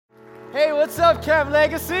Hey, what's up, Camp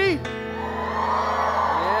Legacy?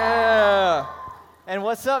 Yeah. And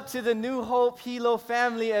what's up to the New Hope Hilo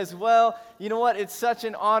family as well? You know what? It's such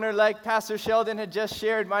an honor. Like Pastor Sheldon had just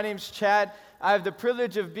shared, my name's Chad. I have the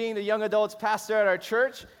privilege of being the young adults pastor at our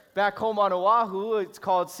church back home on Oahu. It's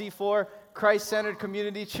called C4 Christ-Centered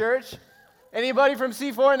Community Church. Anybody from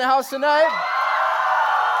C4 in the house tonight?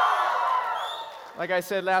 Like I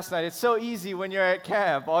said last night, it's so easy when you're at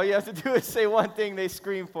camp. All you have to do is say one thing, they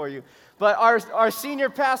scream for you. But our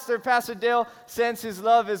senior pastor, Pastor Dale, sends his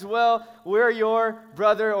love as well. We're your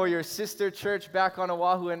brother or your sister church back on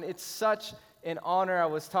Oahu, and it's such an honor. I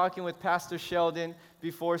was talking with Pastor Sheldon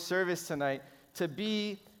before service tonight to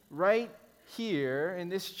be right here in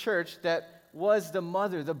this church that was the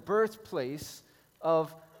mother, the birthplace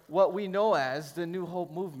of what we know as the New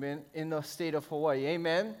Hope movement in the state of Hawaii.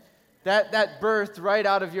 Amen? That birthed right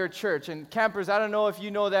out of your church. And campers, I don't know if you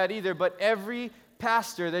know that either, but every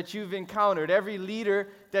pastor that you've encountered, every leader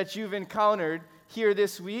that you've encountered here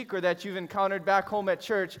this week or that you've encountered back home at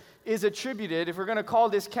church is attributed, if we're going to call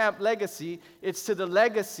this Camp Legacy, it's to the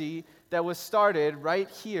legacy that was started right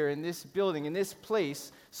here in this building, in this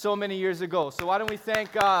place so many years ago. So why don't we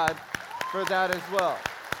thank God for that as well.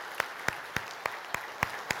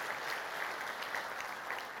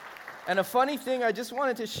 And a funny thing I just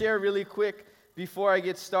wanted to share really quick before I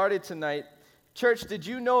get started tonight. Church, did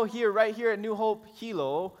you know right here at New Hope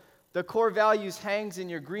Hilo, the core values hangs in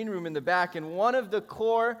your green room in the back, and one of the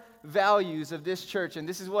core values of this church, and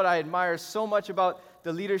this is what I admire so much about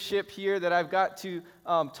the leadership here that I've got to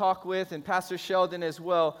talk with, and Pastor Sheldon as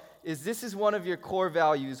well, is this is one of your core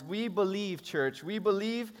values. We believe, church, we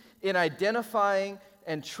believe in identifying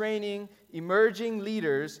and training emerging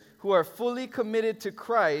leaders who are fully committed to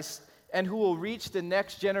Christ and who will reach the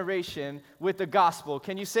next generation with the gospel.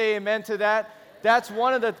 Can you say amen to that? That's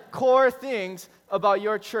one of the core things about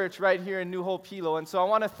your church right here in New Hope Hilo. And so I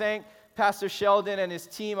want to thank Pastor Sheldon and his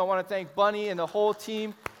team. I want to thank Bunny and the whole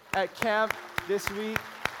team at camp this week.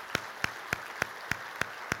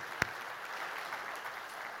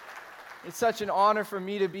 It's such an honor for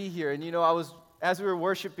me to be here. And you know, as we were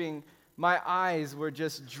worshiping, my eyes were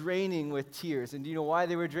just draining with tears. And do you know why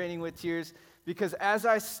they were draining with tears? Because as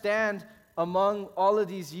I stand among all of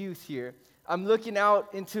these youth here, I'm looking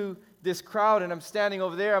out into this crowd, and I'm standing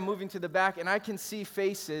over there, I'm moving to the back, and I can see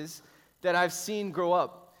faces that I've seen grow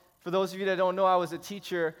up. For those of you that don't know, I was a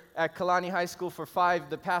teacher at Kalani High School for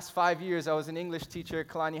the past 5 years. I was an English teacher at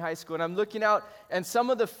Kalani High School, and I'm looking out, and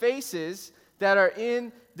some of the faces that are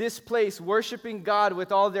in this place worshiping God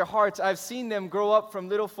with all their hearts, I've seen them grow up from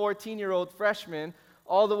little 14-year-old freshmen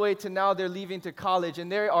all the way to now they're leaving to college,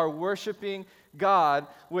 and they are worshiping God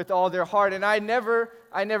with all their heart. And I never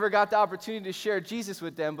got the opportunity to share Jesus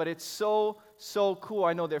with them, but it's so cool.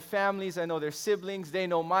 I know their families, I know their siblings, they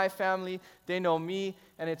know my family, they know me,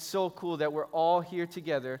 and it's so cool that we're all here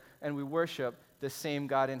together and we worship the same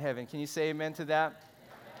God in heaven. Can you say amen to that?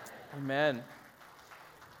 Amen.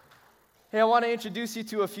 Hey, I want to introduce you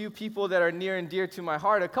to a few people that are near and dear to my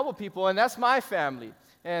heart, a couple people, and that's my family.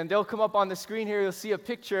 And they'll come up on the screen here. You'll see a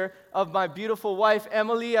picture of my beautiful wife,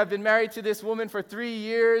 Emily. I've been married to this woman for 3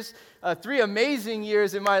 years, 3 amazing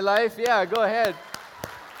years in my life. Yeah, go ahead.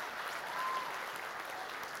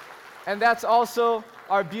 And that's also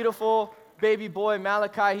our beautiful baby boy,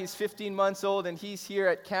 Malachi. He's 15 months old, and he's here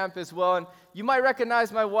at camp as well. And you might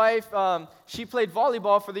recognize my wife. She played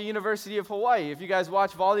volleyball for the University of Hawaii. If you guys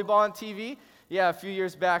watch volleyball on TV, yeah, a few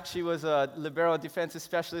years back, she was a libero defensive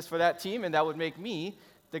specialist for that team, and that would make me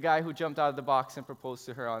the guy who jumped out of the box and proposed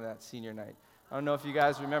to her on that senior night. I don't know if you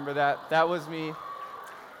guys remember that. That was me.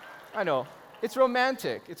 I know. It's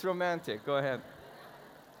romantic. It's romantic. Go ahead.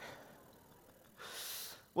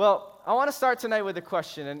 Well, I want to start tonight with a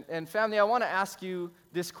question. And family, I want to ask you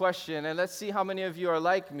this question, and let's see how many of you are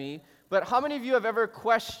like me. But how many of you have ever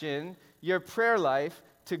questioned your prayer life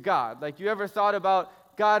to God? Like, you ever thought about,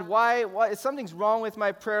 God, why something's wrong with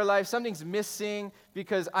my prayer life, something's missing,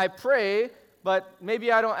 because I pray, but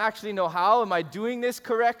maybe I don't actually know how. Am I doing this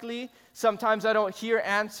correctly? Sometimes I don't hear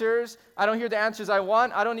answers. I don't hear the answers I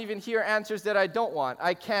want. I don't even hear answers that I don't want.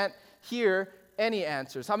 I can't hear any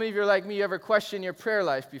answers. How many of you are like me? You ever questioned your prayer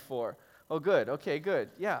life before? Oh, good. Okay, good.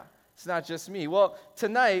 Yeah, it's not just me. Well,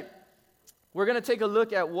 tonight, we're going to take a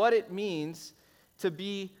look at what it means to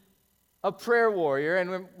be a prayer warrior,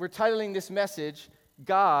 and we're titling this message,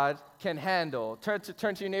 God Can Handle. Turn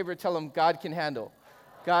to your neighbor and tell them, God can handle.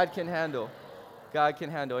 God can handle. God can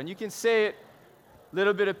handle. And you can say it,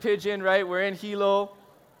 little bit of pidgin, right? We're in Hilo.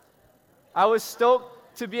 I was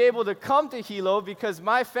stoked to be able to come to Hilo because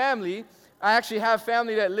my family, I actually have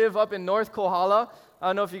family that live up in North Kohala, I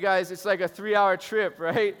don't know if you guys, it's like a 3-hour trip,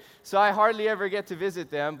 right? So I hardly ever get to visit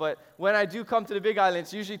them. But when I do come to the Big Island,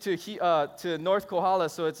 it's usually to North Kohala.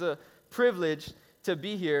 So it's a privilege to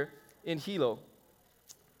be here in Hilo.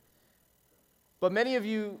 But many of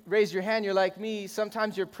you raise your hand, you're like me,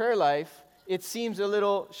 sometimes your prayer life, it seems a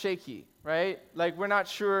little shaky, right? Like we're not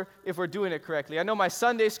sure if we're doing it correctly. I know my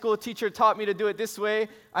Sunday school teacher taught me to do it this way.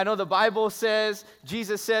 I know the Bible says,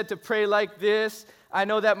 Jesus said to pray like this. I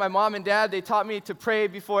know that my mom and dad, they taught me to pray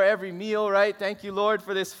before every meal, right? Thank you, Lord,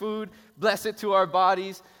 for this food. Bless it to our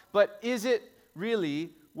bodies. But is it really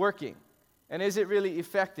working? And is it really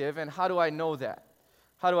effective? And how do I know that?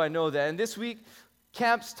 How do I know that? And this week,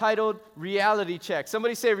 camp's titled Reality Check.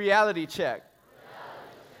 Somebody say reality check.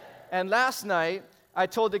 And last night, I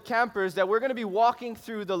told the campers that we're going to be walking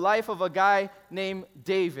through the life of a guy named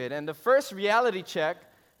David. And the first reality check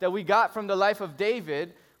that we got from the life of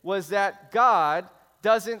David was that God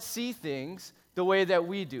doesn't see things the way that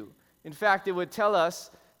we do. In fact, it would tell us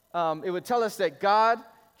that God,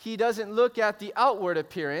 He doesn't look at the outward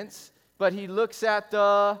appearance, but He looks at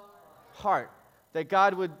the heart. That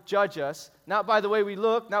God would judge us, not by the way we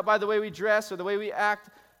look, not by the way we dress or the way we act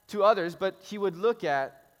to others, but He would look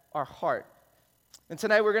at our heart. And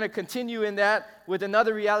tonight we're going to continue in that with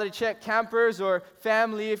another reality check. Campers or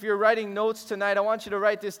family, if you're writing notes tonight, I want you to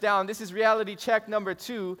write this down. This is reality check number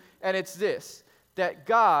 2, and it's this, that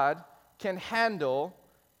God can handle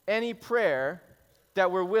any prayer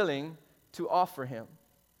that we're willing to offer Him.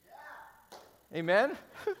 Amen?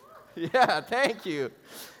 Yeah, thank you.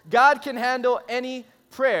 God can handle any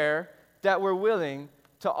prayer that we're willing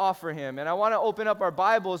to offer Him. And I want to open up our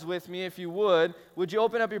Bibles with me, if you would. Would you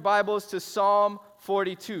open up your Bibles to Psalm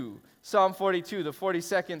 42? Psalm 42, the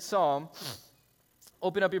 42nd Psalm.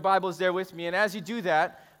 Open up your Bibles there with me. And as you do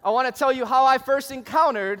that, I want to tell you how I first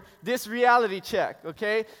encountered this reality check,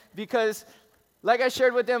 okay? Because, like I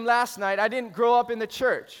shared with them last night, I didn't grow up in the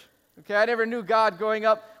church, okay? I never knew God growing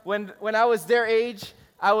up. When I was their age,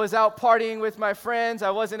 I was out partying with my friends.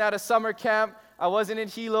 I wasn't at a summer camp. I wasn't in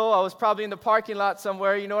Hilo. I was probably in the parking lot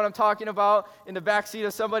somewhere. You know what I'm talking about? In the backseat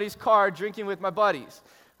of somebody's car drinking with my buddies,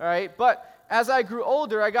 all right? But as I grew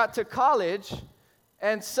older, I got to college,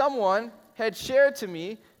 and someone had shared to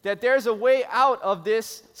me that there's a way out of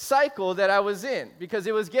this cycle that I was in because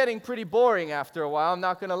it was getting pretty boring after a while, I'm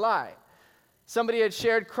not going to lie. Somebody had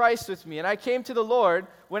shared Christ with me, and I came to the Lord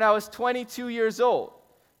when I was 22 years old.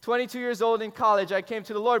 22 years old in college, I came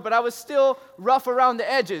to the Lord, but I was still rough around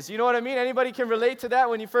the edges. You know what I mean? Anybody can relate to that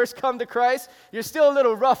when you first come to Christ? You're still a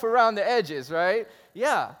little rough around the edges, right?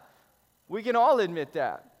 Yeah, we can all admit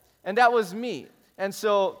that. And that was me. And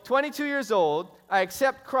so, 22 years old, I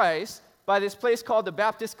accept Christ by this place called the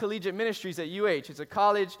Baptist Collegiate Ministries at UH. It's a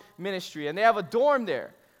college ministry, and they have a dorm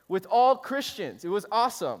there with all Christians. It was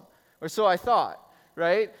awesome, or so I thought.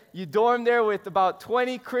 Right? You dorm there with about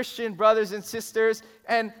 20 Christian brothers and sisters,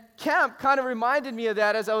 and camp kind of reminded me of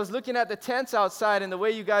that as I was looking at the tents outside and the way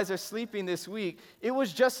you guys are sleeping this week. It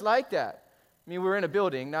was just like that. I mean, we were in a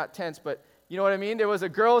building, not tents, but you know what I mean? There was a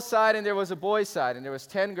girls' side and there was a boys' side, and there was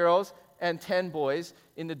 10 girls and 10 boys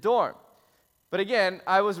in the dorm. But again,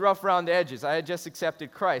 I was rough around the edges. I had just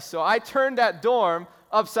accepted Christ. So I turned that dorm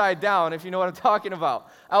upside down, if you know what I'm talking about.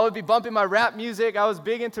 I would be bumping my rap music. I was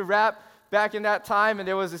big into rap back in that time, and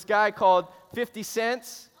there was this guy called 50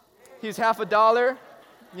 Cents. He's half a dollar.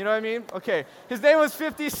 You know what I mean? Okay. His name was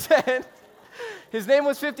 50 Cent. His name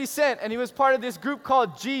was 50 Cent, and he was part of this group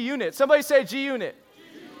called G Unit. Somebody say G Unit.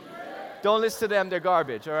 Don't listen to them. They're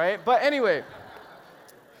garbage, all right? But anyway,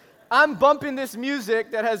 I'm bumping this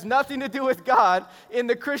music that has nothing to do with God in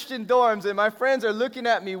the Christian dorms, and my friends are looking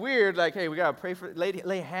at me weird, like, hey, we got to pray for,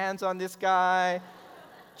 lay hands on this guy.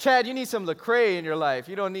 Chad, you need some Lecrae in your life.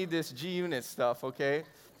 You don't need this G-Unit stuff, okay?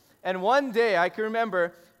 And one day, I can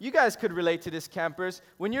remember, you guys could relate to this, campers.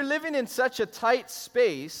 When you're living in such a tight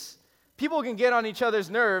space, people can get on each other's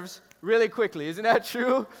nerves really quickly. Isn't that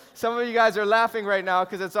true? Some of you guys are laughing right now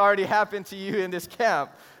because it's already happened to you in this camp,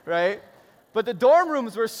 right? But the dorm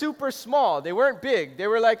rooms were super small. They weren't big. They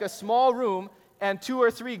were like a small room, and 2 or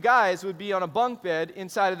 3 guys would be on a bunk bed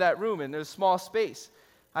inside of that room, and there's a small space.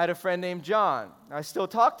 I had a friend named John. I still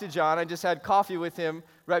talk to John. I just had coffee with him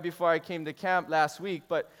right before I came to camp last week.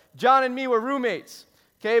 But John and me were roommates,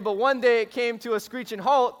 okay? But one day it came to a screeching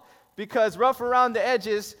halt because rough around the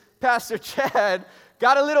edges, Pastor Chad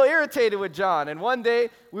got a little irritated with John. And one day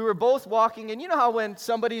we were both walking, and you know how when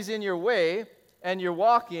somebody's in your way and you're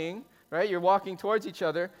walking, right? You're walking towards each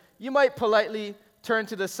other, you might politely turn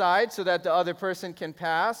to the side so that the other person can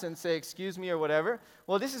pass and say, excuse me or whatever.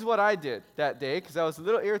 Well, this is what I did that day because I was a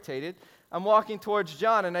little irritated. I'm walking towards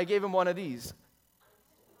John, and I gave him one of these.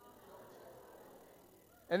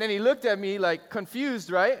 And then he looked at me like confused,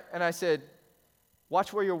 right? And I said,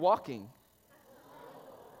 watch where you're walking.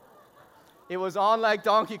 It was on like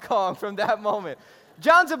Donkey Kong from that moment.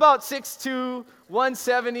 John's about 6'2",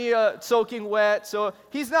 170, soaking wet. So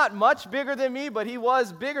he's not much bigger than me, but he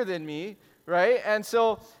was bigger than me, right? And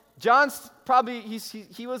so John's probably,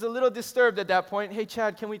 he was a little disturbed at that point. Hey,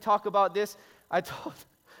 Chad, can we talk about this?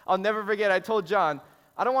 I'll never forget, I told John,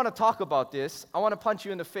 I don't want to talk about this. I want to punch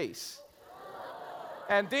you in the face.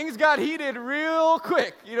 And things got heated real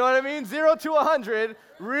quick. You know what I mean? 0 to 100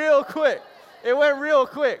 real quick. It went real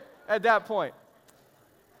quick at that point.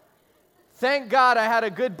 Thank God I had a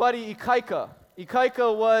good buddy, Ikaika.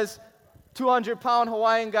 Ikaika was a 200-pound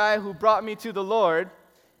Hawaiian guy who brought me to the Lord.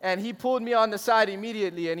 And he pulled me on the side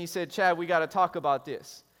immediately and he said, Chad, we got to talk about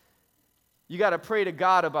this. You got to pray to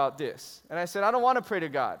God about this. And I said, I don't want to pray to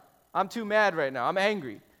God. I'm too mad right now. I'm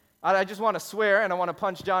angry. I just want to swear and I want to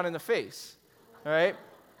punch John in the face. All right?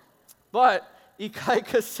 But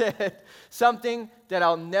Ikaika said something that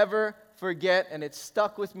I'll never forget, and it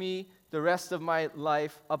stuck with me the rest of my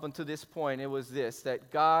life up until this point. It was this, that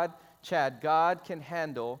God can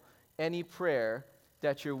handle any prayer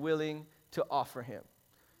that you're willing to offer him.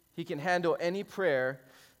 He can handle any prayer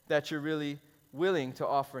that you're really willing to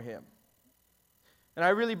offer him. And I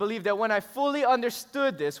really believe that when I fully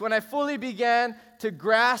understood this, when I fully began to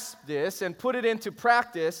grasp this and put it into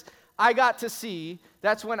practice,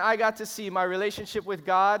 that's when I got to see my relationship with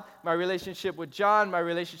God, my relationship with John, my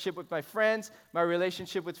relationship with my friends, my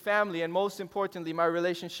relationship with family, and most importantly, my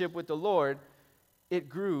relationship with the Lord. It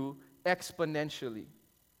grew exponentially.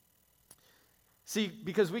 See,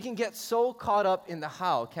 because we can get so caught up in the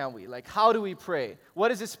how, can't we? Like, how do we pray? What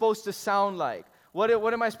is it supposed to sound like? What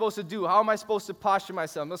am I supposed to do? How am I supposed to posture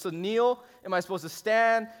myself? Am I supposed to kneel? Am I supposed to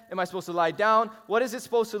stand? Am I supposed to lie down? What is it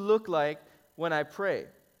supposed to look like when I pray?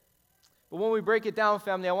 But when we break it down,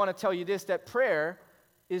 family, I want to tell you this, that prayer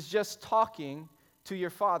is just talking to your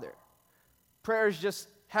Father. Prayer is just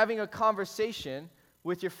having a conversation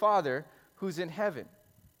with your Father who's in heaven.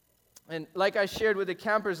 And like I shared with the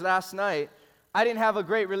campers last night, I didn't have a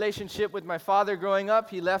great relationship with my father growing up.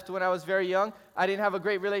 He left when I was very young. I didn't have a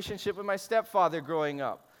great relationship with my stepfather growing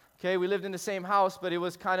up. Okay, we lived in the same house, but it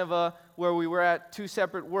was kind of where we were at two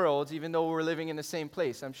separate worlds, even though we were living in the same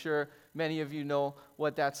place. I'm sure many of you know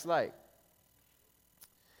what that's like.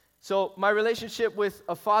 So my relationship with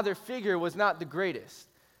a father figure was not the greatest.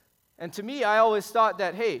 And to me, I always thought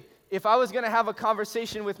that, hey, if I was going to have a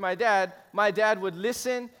conversation with my dad would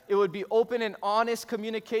listen. It would be open and honest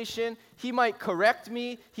communication. He might correct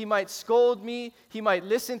me. He might scold me. He might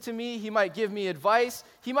listen to me. He might give me advice.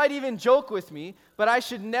 He might even joke with me. But I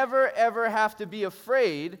should never, ever have to be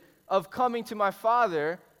afraid of coming to my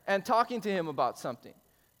father and talking to him about something.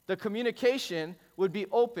 The communication would be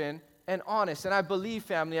open and honest. And I believe,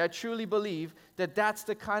 family, I truly believe that that's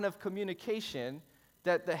the kind of communication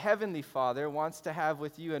that the Heavenly Father wants to have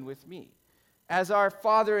with you and with me. As our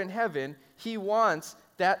Father in heaven, He wants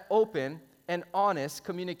that open and honest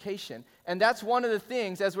communication. And that's one of the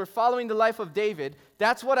things, as we're following the life of David,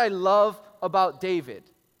 that's what I love about David.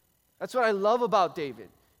 That's what I love about David,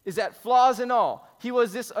 is that flaws and all, he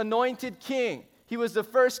was this anointed king. He was the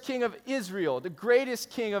first king of Israel, the greatest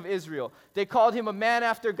king of Israel. They called him a man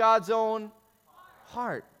after God's own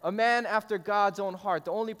heart. A man after God's own heart.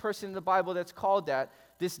 The only person in the Bible that's called that,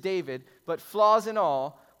 this David. But flaws and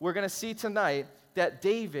all, we're going to see tonight that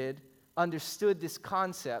David understood this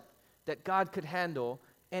concept that God could handle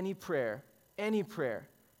any prayer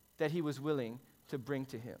that he was willing to bring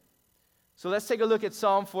to him. So let's take a look at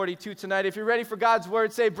Psalm 42 tonight. If you're ready for God's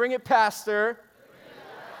word, say, "Bring it, Pastor."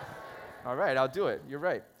 All right, I'll do it. You're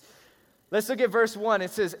right. Let's look at verse 1.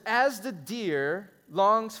 It says, "As the deer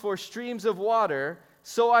longs for streams of water,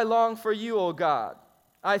 so I long for you, O God.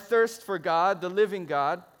 I thirst for God, the living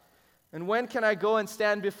God. And when can I go and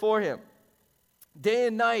stand before him? Day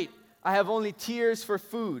and night I have only tears for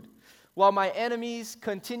food, while my enemies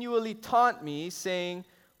continually taunt me, saying,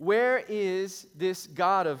 'Where is this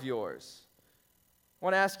God of yours?'" I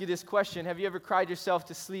want to ask you this question. Have you ever cried yourself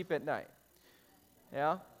to sleep at night?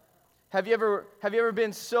 Yeah? Have you ever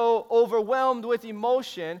been so overwhelmed with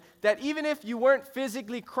emotion that even if you weren't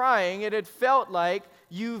physically crying, it had felt like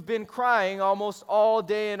you've been crying almost all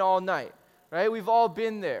day and all night, right? We've all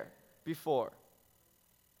been there before.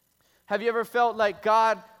 Have you ever felt like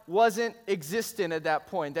God wasn't existent at that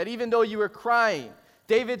point, that even though you were crying,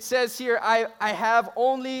 David says here, I have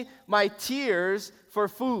only my tears for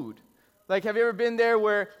food. Like, have you ever been there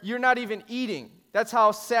where you're not even eating? That's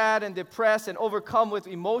how sad and depressed and overcome with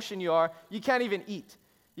emotion you are. You can't even eat.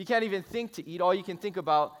 You can't even think to eat. All you can think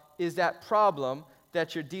about is that problem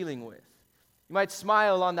that you're dealing with. You might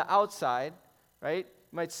smile on the outside, right?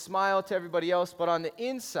 You might smile to everybody else, but on the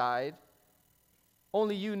inside,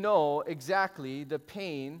 only you know exactly the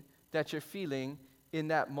pain that you're feeling in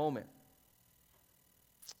that moment.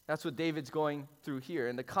 That's what David's going through here.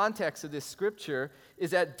 And the context of this scripture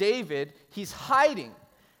is that David, he's hiding.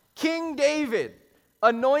 King David,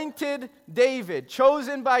 anointed David,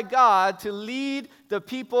 chosen by God to lead the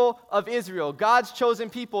people of Israel. God's chosen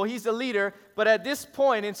people, he's the leader. But at this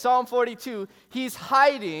point in Psalm 42, he's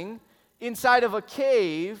hiding inside of a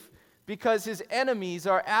cave because his enemies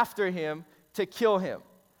are after him to kill him.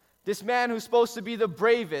 This man who's supposed to be the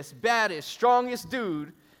bravest, baddest, strongest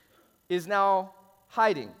dude is now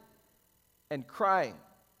hiding and crying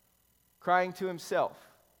to himself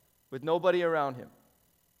with nobody around him.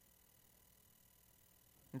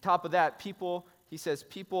 On top of that, people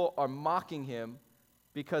are mocking him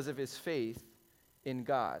because of his faith in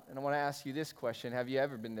God. And I want to ask you this question. Have you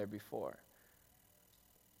ever been there before?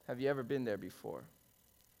 Have you ever been there before?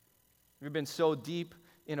 Have you been so deep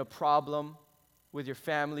in a problem with your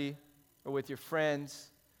family or with your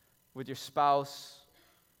friends, with your spouse,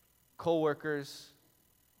 coworkers,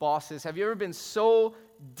 bosses? Have you ever been so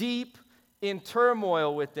deep in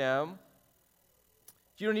turmoil with them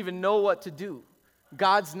you don't even know what to do?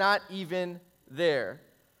 God's not even there.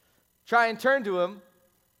 Try and turn to him,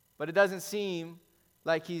 but it doesn't seem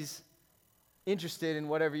like he's interested in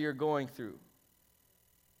whatever you're going through.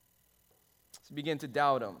 So begin to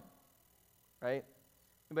doubt him, right?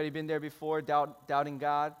 Anybody been there before, doubting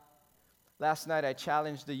God? Last night I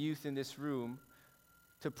challenged the youth in this room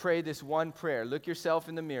to pray this one prayer. Look yourself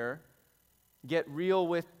in the mirror. Get real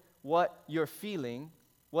with what you're feeling,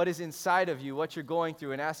 what is inside of you, what you're going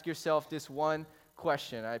through, and ask yourself this one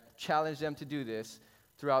question. I challenge them to do this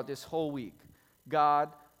throughout this whole week.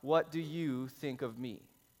 God, what do you think of me?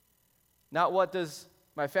 Not what does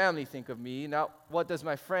my family think of me, not what does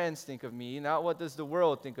my friends think of me, not what does the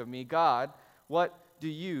world think of me. God, what do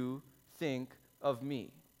you think of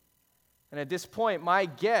me? And at this point, my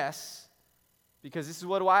guess, because this is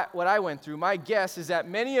what I went through, my guess is that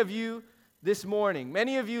many of you this morning,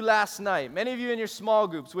 many of you last night, many of you in your small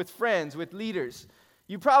groups, with friends, with leaders,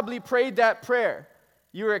 you probably prayed that prayer.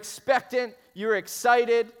 You were expectant, you were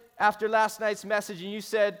excited after last night's message, and you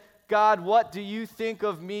said, God, what do you think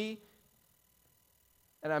of me?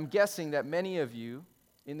 And I'm guessing that many of you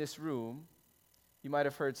in this room, you might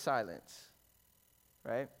have heard silence,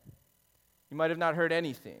 right? You might have not heard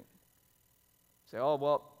anything. Say, oh,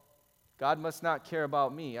 well, God must not care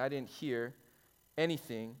about me. I didn't hear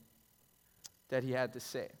anything that he had to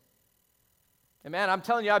say. And man, I'm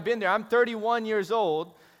telling you, I've been there. I'm 31 years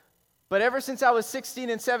old, but ever since I was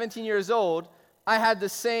 16 and 17 years old, I had the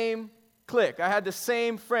same clique. I had the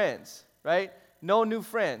same friends, right? No new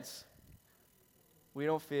friends. We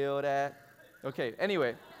don't feel that. Okay,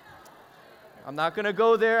 anyway. I'm not going to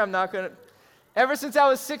go there. Ever since I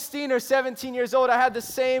was 16 or 17 years old, I had the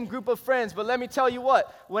same group of friends. But let me tell you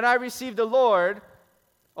what, when I received the Lord,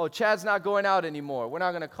 Chad's not going out anymore. We're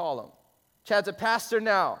not going to call him. Chad's a pastor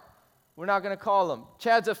now. We're not going to call him.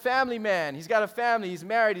 Chad's a family man. He's got a family. He's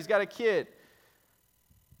married. He's got a kid.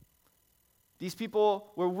 These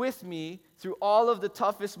people were with me through all of the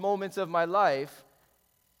toughest moments of my life,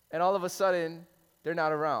 and all of a sudden, they're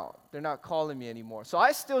not around. They're not calling me anymore. So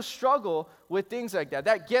I still struggle with things like that.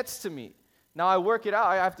 That gets to me. Now I work it out.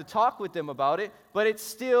 I have to talk with them about it, but it's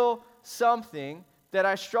still something that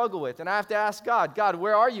I struggle with. And I have to ask God,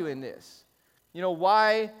 where are you in this?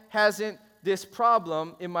 Why hasn't this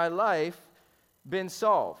problem in my life been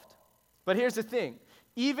solved? But here's the thing.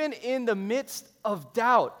 Even in the midst of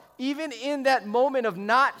doubt, even in that moment of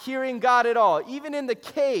not hearing God at all, even in the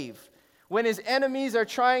cave, when his enemies are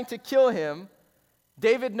trying to kill him,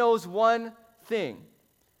 David knows one thing.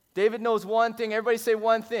 David knows one thing. Everybody say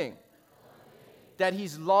one thing. That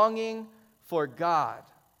he's longing for God.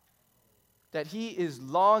 That he is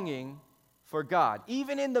longing for God.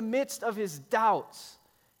 Even in the midst of his doubts,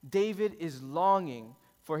 David is longing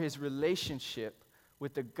for his relationship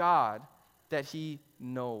with the God that he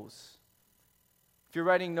knows. If you're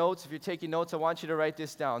writing notes, if you're taking notes, I want you to write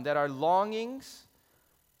this down. That our longings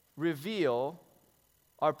reveal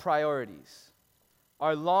our priorities.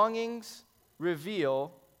 Our longings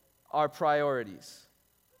reveal our priorities.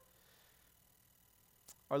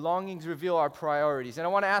 Our longings reveal our priorities. And I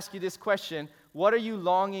want to ask you this question. What are you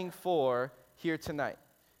longing for here tonight?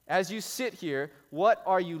 As you sit here, what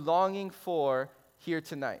are you longing for here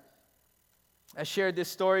tonight? I shared this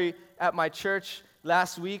story at my church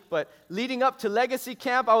last week, but leading up to Legacy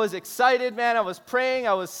Camp, I was excited, man. I was praying,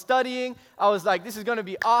 I was studying. I was like, this is going to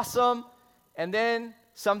be awesome. And then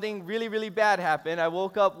something really, really bad happened. I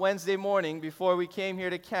woke up Wednesday morning before we came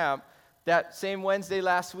here to camp, that same Wednesday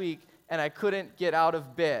last week, and I couldn't get out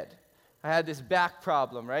of bed. I had this back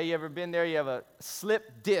problem, right? You ever been there? You have a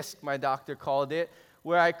slip disc, my doctor called it,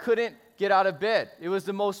 where I couldn't get out of bed. It was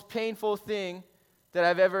the most painful thing that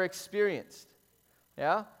I've ever experienced.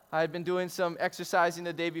 Yeah? I had been doing some exercising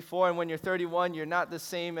the day before, and when you're 31, you're not the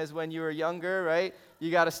same as when you were younger, right?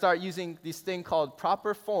 You got to start using this thing called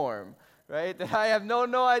proper form, right? That I have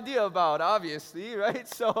no idea about, obviously, right?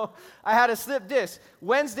 So I had a slip disc.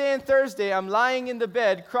 Wednesday and Thursday, I'm lying in the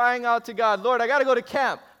bed crying out to God, Lord, I got to go to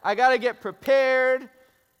camp. I got to get prepared.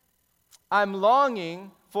 I'm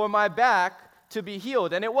longing for my back to be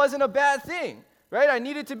healed. And it wasn't a bad thing, right? I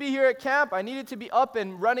needed to be here at camp. I needed to be up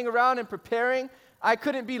and running around and preparing. I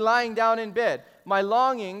couldn't be lying down in bed. My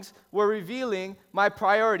longings were revealing my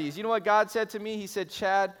priorities. You know what God said to me? He said,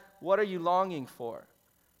 Chad, what are you longing for?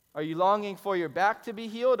 Are you longing for your back to be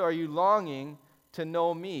healed, or are you longing to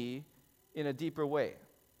know me in a deeper way?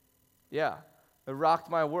 Yeah, it rocked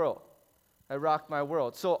my world. It rocked my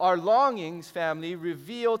world. So our longings, family,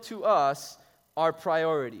 reveal to us our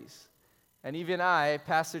priorities. And even I,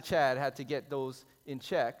 Pastor Chad, had to get those in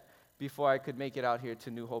check before I could make it out here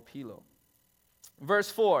to New Hope Hilo.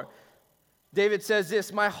 Verse 4, David says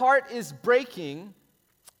this, my heart is breaking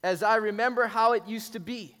as I remember how it used to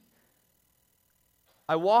be.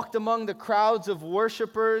 I walked among the crowds of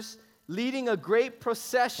worshipers, leading a great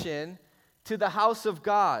procession to the house of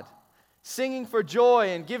God, singing for joy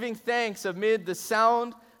and giving thanks amid the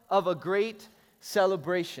sound of a great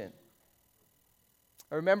celebration.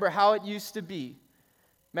 I remember how it used to be.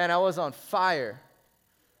 Man, I was on fire.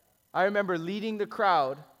 I remember leading the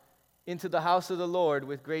crowd into the house of the Lord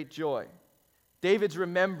with great joy. David's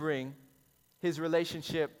remembering his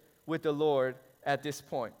relationship with the Lord at this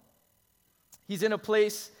point. He's in a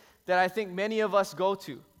place that I think many of us go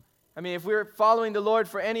to. I mean, if we're following the Lord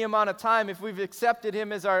for any amount of time, if we've accepted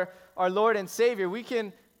him as our Lord and Savior, we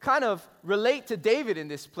can kind of relate to David in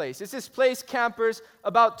this place. It's this place, campers,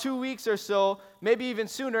 about 2 weeks or so, maybe even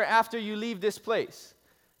sooner after you leave this place,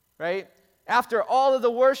 right? After all of the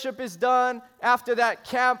worship is done, after that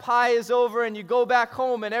camp high is over and you go back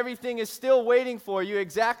home and everything is still waiting for you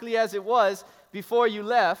exactly as it was before you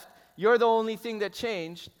left, you're the only thing that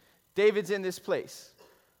changed. David's in this place.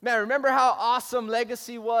 Man, remember how awesome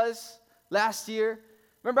Legacy was last year?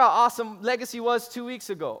 Remember how awesome Legacy was 2 weeks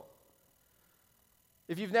ago?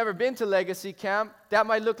 If you've never been to Legacy Camp, that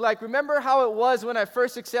might look like, remember how it was when I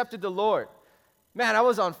first accepted the Lord? Man, I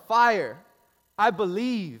was on fire. I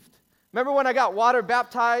believed. Remember when I got water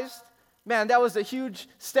baptized? Man, that was a huge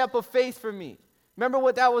step of faith for me. Remember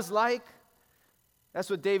what that was like? That's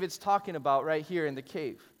what David's talking about right here in the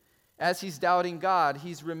cave. As he's doubting God,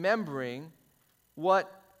 he's remembering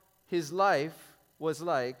what his life was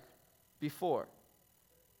like before.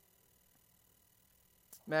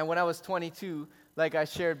 Man, when I was 22, like I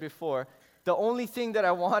shared before, the only thing that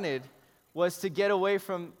I wanted was to get away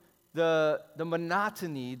from the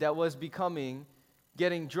monotony that was becoming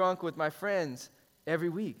getting drunk with my friends every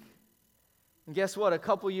week. And guess what? A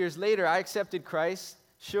couple years later, I accepted Christ.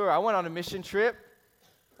 Sure, I went on a mission trip.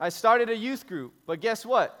 I started a youth group. But guess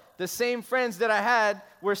what? The same friends that I had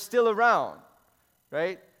were still around,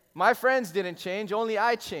 right? My friends didn't change, only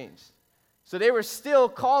I changed. So they were still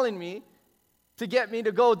calling me to get me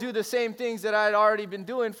to go do the same things that I had already been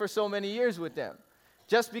doing for so many years with them.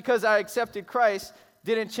 Just because I accepted Christ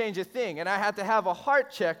didn't change a thing. And I had to have a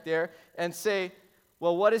heart check there and say,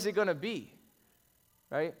 well, what is it going to be?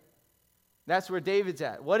 Right? That's where David's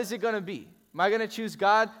at. What is it going to be? Am I going to choose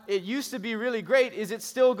God? It used to be really great. Is it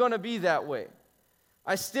still going to be that way?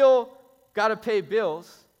 I still got to pay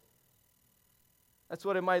bills. That's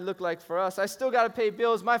what it might look like for us. I still got to pay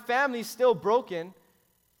bills. My family's still broken.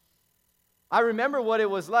 I remember what it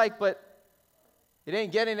was like, but it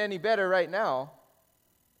ain't getting any better right now.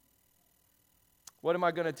 What am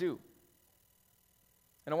I going to do?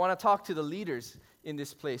 And I want to talk to the leaders in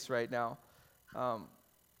this place right now. I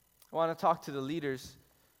want to talk to the leaders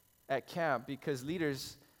at camp, because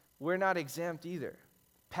leaders, we're not exempt either.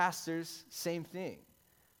 Pastors, same thing.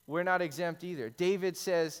 We're not exempt either. David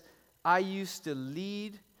says, I used to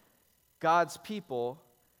lead God's people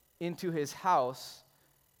into his house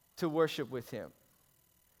to worship with him.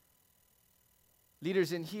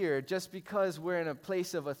 Leaders in here, just because we're in a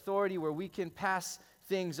place of authority where we can pass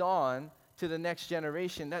things on to the next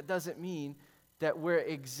generation, that doesn't mean that we're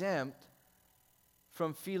exempt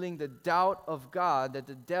from feeling the doubt of God that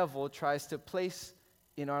the devil tries to place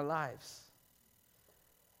in our lives.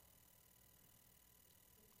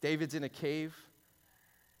 David's in a cave,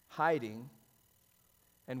 hiding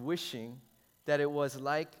and wishing that it was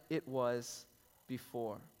like it was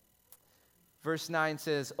before. Verse 9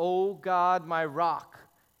 says, "O God, my rock,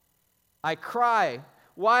 I cry,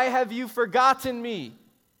 why have you forgotten me?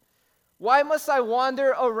 Why must I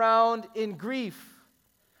wander around in grief,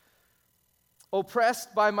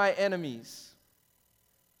 oppressed by my enemies?"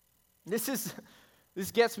 This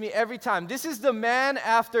gets me every time. This is the man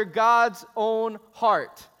after God's own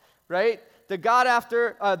heart, right?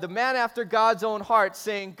 The man after God's own heart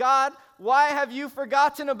saying, "God, why have you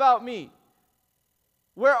forgotten about me?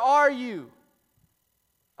 Where are you?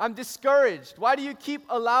 I'm discouraged. Why do you keep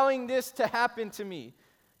allowing this to happen to me?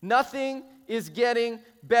 Nothing is getting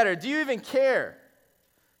better. Do you even care?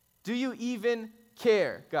 Do you even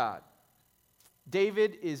care, God?"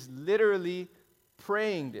 David is literally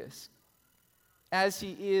praying this as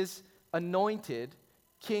he is anointed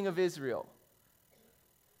king of Israel.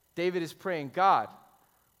 David is praying, "God,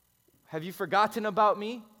 have you forgotten about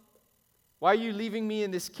me? Why are you leaving me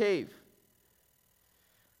in this cave?"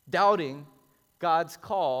 Doubting God's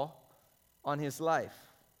call on his life.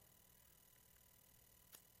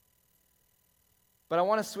 But I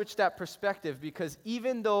want to switch that perspective, because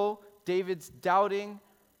even though David's doubting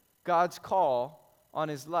God's call on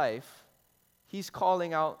his life, he's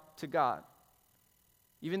calling out to God.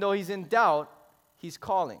 Even though he's in doubt, he's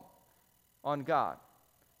calling on God.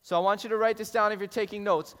 So I want you to write this down if you're taking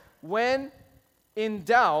notes. When in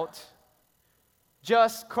doubt,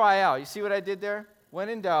 just cry out. You see what I did there? When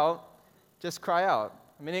in doubt, just cry out.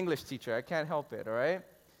 I'm an English teacher. I can't help it, all right?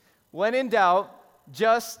 When in doubt,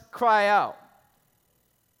 just cry out.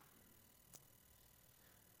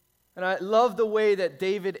 And I love the way that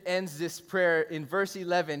David ends this prayer. In verse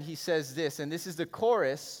 11, he says this, and this is the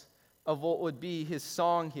chorus of what would be his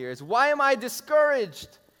song here, is, "Why am I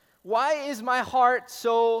discouraged? Why is my heart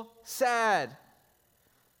so sad?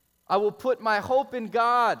 I will put my hope in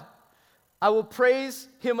God. I will praise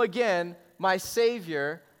him again, my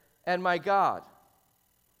Savior and my God."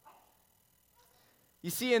 You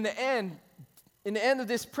see, in the end of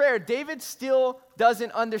this prayer, David still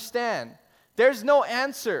doesn't understand. There's no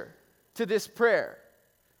answer to this prayer.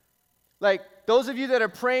 Like, those of you that are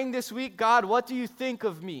praying this week, "God, what do you think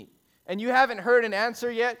of me?" and you haven't heard an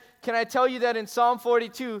answer yet, can I tell you that in Psalm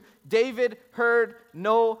 42, David heard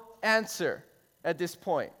no answer at this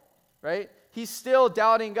point, right? He's still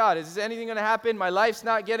doubting God. Is anything going to happen? My life's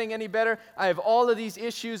not getting any better. I have all of these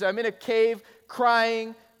issues. I'm in a cave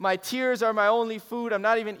crying. My tears are my only food. I'm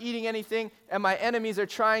not even eating anything. And my enemies are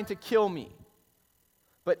trying to kill me.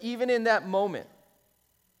 But even in that moment,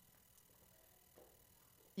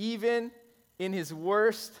 even in his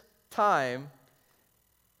worst time,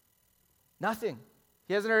 nothing.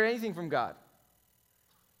 He hasn't heard anything from God.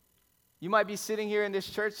 You might be sitting here in this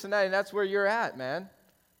church tonight, and that's where you're at, man.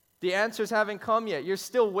 The answers haven't come yet. You're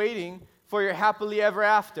still waiting for your happily ever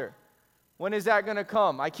after. When is that going to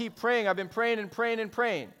come? I keep praying. I've been praying and praying and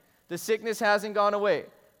praying. The sickness hasn't gone away.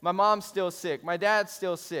 My mom's still sick. My dad's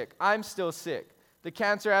still sick. I'm still sick. The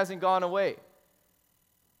cancer hasn't gone away.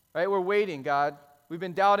 Right? We're waiting, God. We've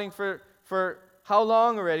been doubting for how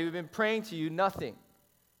long already? We've been praying to you. Nothing.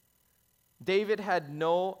 David had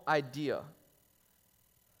no idea.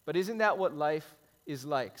 But isn't that what life is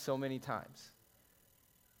like so many times?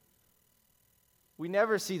 We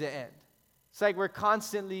never see the end. It's like we're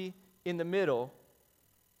constantly in the middle,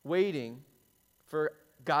 waiting for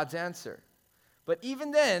God's answer. But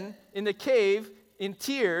even then, in the cave, in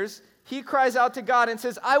tears, he cries out to God and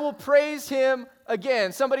says, "I will praise him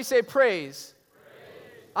again." Somebody say praise.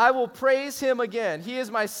 I will praise him again. He is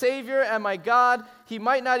my Savior and my God. He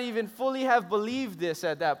might not even fully have believed this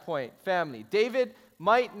at that point, family. David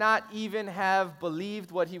might not even have believed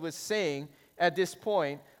what he was saying at this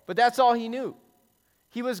point, but that's all he knew.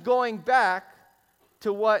 He was going back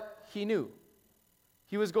to what he knew.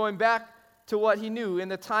 He was going back to what he knew. In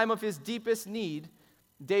the time of his deepest need,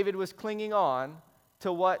 David was clinging on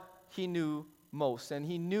to what he knew most. And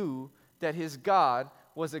he knew that his God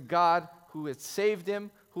was a God who had saved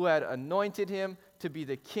him, who had anointed him to be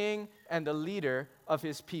the king and the leader of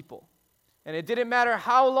his people. And it didn't matter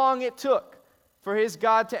how long it took for his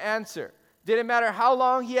God to answer. Didn't matter how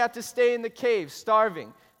long he had to stay in the cave,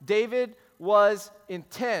 starving. David was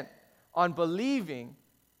intent on believing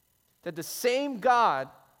that the same God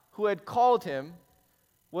who had called him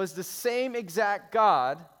was the same exact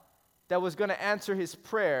God that was going to answer his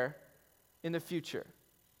prayer in the future.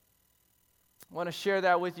 I want to share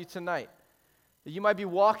that with you tonight. That you might be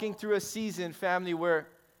walking through a season, family, where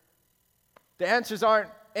the answers aren't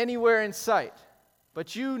anywhere in sight.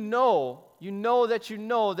 But you know that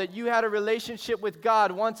you had a relationship with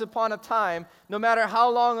God once upon a time, no matter how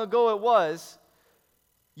long ago it was,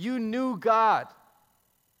 you knew God,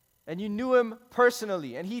 and you knew Him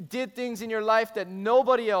personally, and He did things in your life that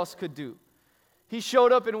nobody else could do. He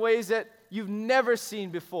showed up in ways that you've never seen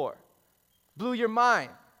before, blew your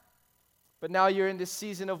mind. But now you're in this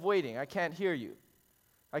season of waiting. I can't hear you.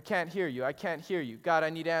 I can't hear you. I can't hear you. God, I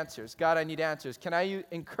need answers. God, I need answers. Can I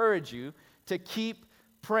encourage you to keep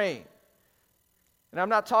praying? And I'm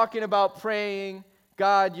not talking about praying,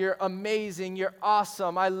 God, you're amazing, you're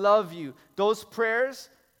awesome, I love you. Those prayers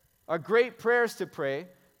are great prayers to pray,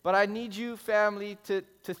 but I need you, family, to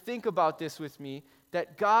think about this with me,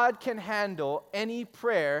 that God can handle any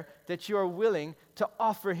prayer that you are willing to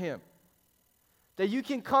offer Him. That you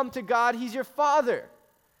can come to God, He's your Father.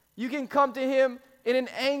 You can come to Him in an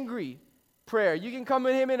angry prayer. You can come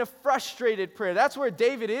to Him in a frustrated prayer. That's where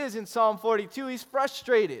David is in Psalm 42. He's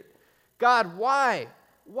frustrated. God, why?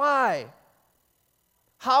 Why?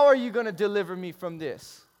 How are you going to deliver me from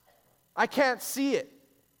this? I can't see it.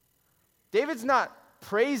 David's not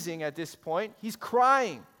praising at this point. He's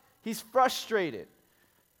crying. He's frustrated.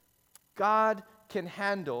 God can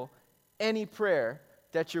handle any prayer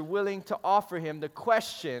that you're willing to offer Him. The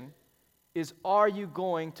question is, are you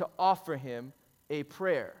going to offer Him a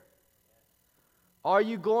prayer? Are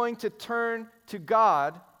you going to turn to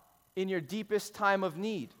God in your deepest time of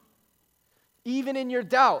need? Even in your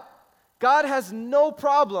doubt. God has no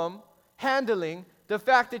problem handling the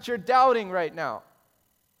fact that you're doubting right now.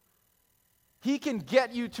 He can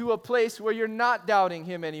get you to a place where you're not doubting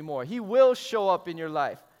Him anymore. He will show up in your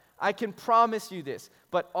life. I can promise you this.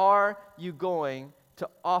 But are you going to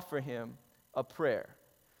offer Him a prayer?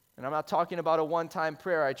 And I'm not talking about a one-time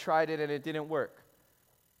prayer. I tried it and it didn't work.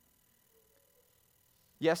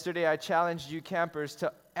 Yesterday I challenged you campers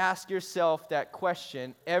to ask yourself that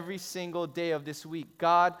question every single day of this week.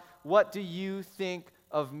 God, what do you think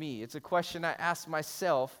of me? It's a question I ask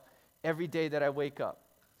myself every day that I wake up.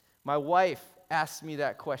 My wife asks me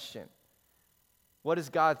that question. What does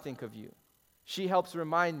God think of you? She helps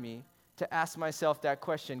remind me to ask myself that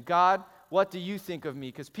question. God, what do you think of me?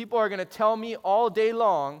 Because people are going to tell me all day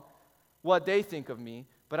long what they think of me,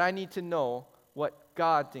 but I need to know what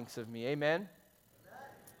God thinks of me. Amen?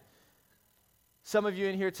 Some of you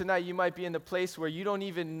in here tonight, you might be in the place where you don't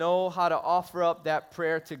even know how to offer up that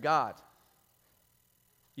prayer to God.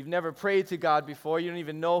 You've never prayed to God before. You don't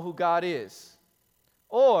even know who God is.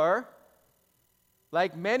 Or,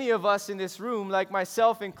 like many of us in this room, like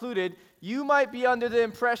myself included, you might be under the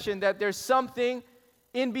impression that there's something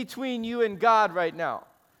in between you and God right now.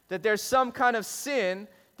 That there's some kind of sin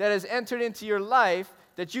that has entered into your life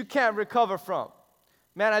that you can't recover from.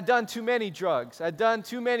 Man, I've done too many drugs. I've done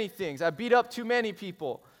too many things. I beat up too many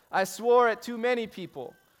people. I swore at too many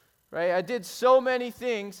people. Right? I did so many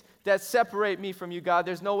things that separate me from you, God.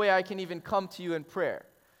 There's no way I can even come to you in prayer.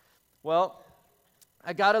 Well,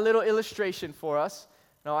 I got a little illustration for us,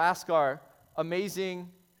 and I'll ask our amazing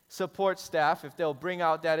support staff if they'll bring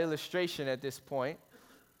out that illustration at this point.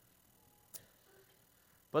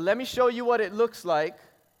 But let me show you what it looks like.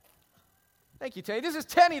 Thank you, Tenny. This is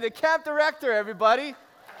Tenny, the camp director, everybody.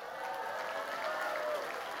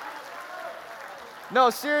 No,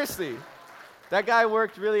 seriously. That guy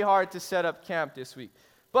worked really hard to set up camp this week.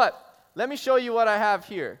 But let me show you what I have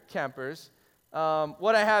here, campers.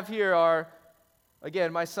 What I have here are,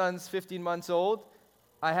 again, my son's 15 months old.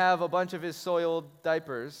 I have a bunch of his soiled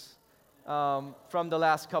diapers from the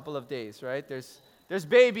last couple of days, right? There's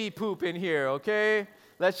baby poop in here, okay?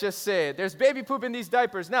 Let's just say it. There's baby poop in these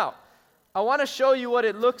diapers. Now, I want to show you what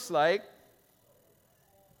it looks like.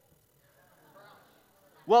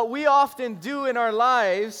 What we often do in our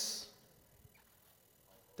lives,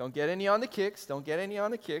 don't get any on the kicks, don't get any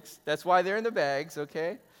on the kicks. That's why they're in the bags,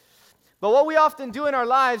 okay? But what we often do in our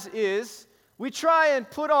lives is we try and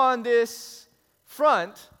put on this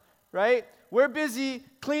front, right? We're busy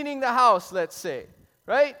cleaning the house, let's say,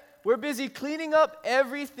 right? We're busy cleaning up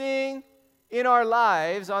everything in our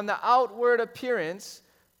lives on the outward appearance,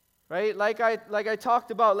 right? Like I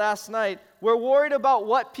talked about last night, we're worried about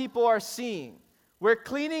what people are seeing. We're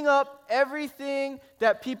cleaning up everything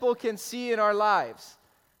that people can see in our lives.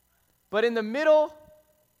 But in the middle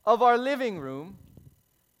of our living room,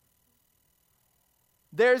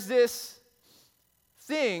 there's this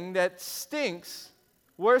thing that stinks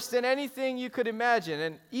worse than anything you could imagine.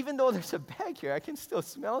 And even though there's a bag here, I can still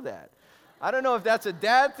smell that. I don't know if that's a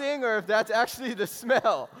dad thing or if that's actually the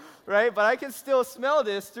smell, right? But I can still smell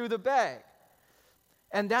this through the bag.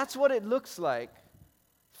 And that's what it looks like,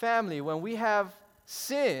 family, when we have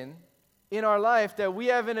sin in our life that we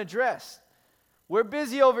haven't addressed. We're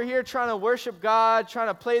busy over here trying to worship God, trying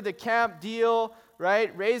to play the camp deal,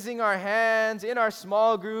 right? Raising our hands in our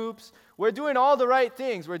small groups. We're doing all the right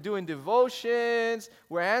things. We're doing devotions.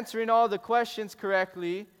 We're answering all the questions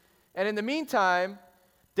correctly. And in the meantime,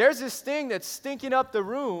 there's this thing that's stinking up the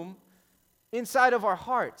room inside of our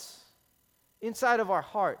hearts. Inside of our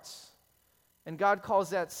hearts. And God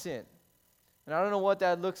calls that sin. And I don't know what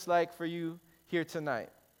that looks like for you here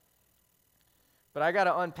tonight. But I got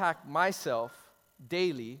to unpack myself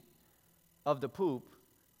daily of the poop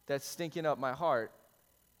that's stinking up my heart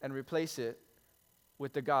and replace it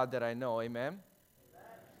with the God that I know. Amen?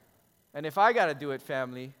 And if I got to do it,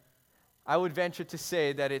 family, I would venture to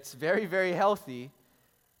say that it's very, very healthy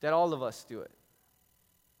that all of us do it.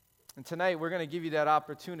 And tonight we're going to give you that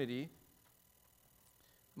opportunity.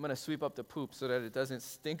 I'm going to sweep up the poop so that it doesn't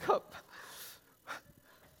stink up.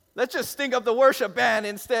 Let's just stink up the worship band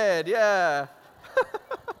instead. Yeah.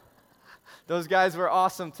 Those guys were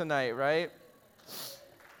awesome tonight, right?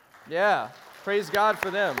 Yeah. Praise God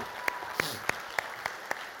for them.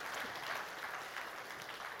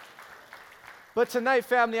 But tonight,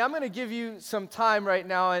 family, I'm going to give you some time right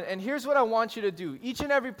now, and here's what I want you to do. Each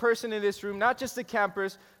and every person in this room, not just the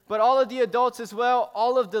campers, but all of the adults as well,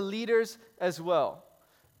 all of the leaders as well.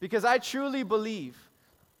 Because I truly believe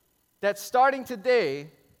that starting today,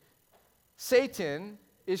 Satan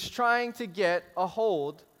is trying to get a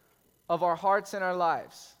hold of our hearts and our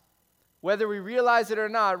lives. Whether we realize it or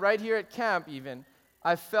not, right here at camp even,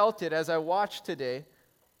 I felt it as I watched today,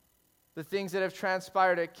 the things that have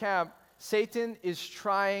transpired at camp. Satan is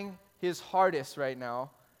trying his hardest right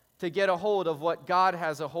now to get a hold of what God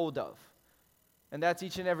has a hold of. And that's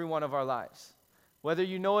each and every one of our lives. Whether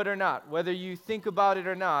you know it or not, whether you think about it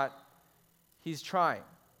or not, he's trying.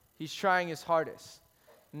 He's trying his hardest.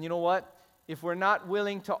 And you know what? If we're not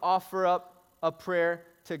willing to offer up a prayer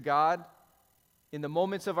to God in the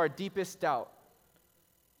moments of our deepest doubt,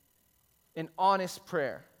 an honest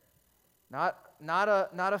prayer, not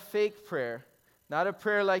a fake prayer, not a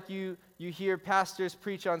prayer like you hear pastors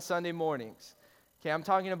preach on Sunday mornings. Okay, I'm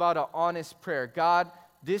talking about an honest prayer. God,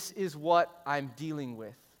 this is what I'm dealing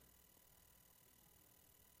with.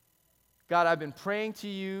 God, I've been praying to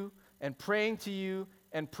you and praying to you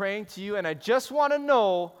and praying to you, and I just want to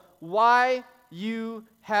know why you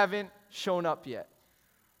haven't shown up yet.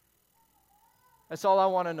 That's all I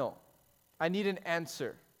want to know. I need an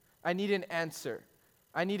answer. I need an answer.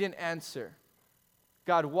 I need an answer.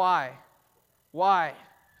 God, why? Why?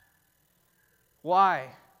 Why?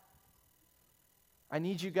 I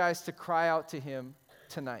need you guys to cry out to him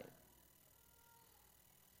tonight.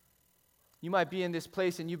 You might be in this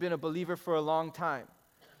place and you've been a believer for a long time,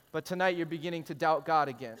 but tonight you're beginning to doubt God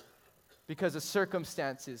again because of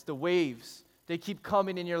circumstances, the waves, they keep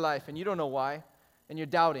coming in your life and you don't know why, and you're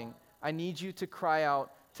doubting. I need you to cry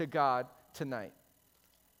out to God tonight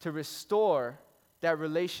to restore that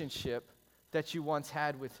relationship that you once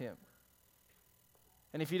had with him.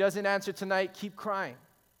 And if he doesn't answer tonight, keep crying.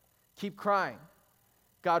 Keep crying.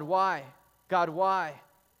 God, why? God, why?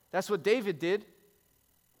 That's what David did.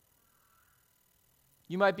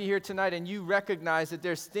 You might be here tonight and you recognize that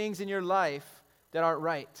there's things in your life that aren't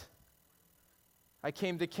right. I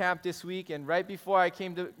came to camp this week, and right before I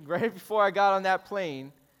got on that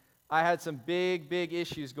plane, I had some big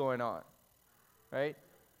issues going on, right?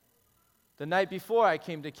 The night before I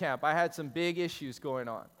came to camp, I had some big issues going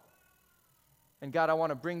on. And God, I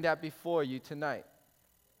want to bring that before you tonight.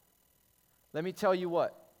 Let me tell you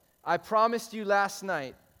what. I promised you last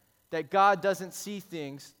night that God doesn't see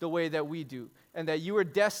things the way that we do, and that you are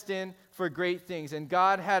destined for great things. And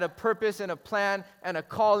God had a purpose and a plan and a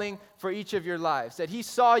calling for each of your lives. That he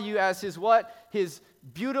saw you as his what? His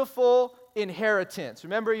beautiful inheritance.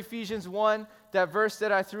 Remember Ephesians 1, that verse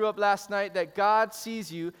that I threw up last night, that God sees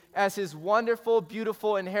you as his wonderful,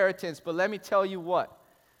 beautiful inheritance. But let me tell you what.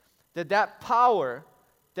 That power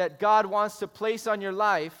that God wants to place on your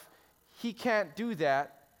life, he can't do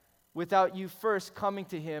that without you first coming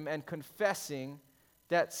to him and confessing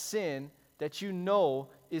that sin that you know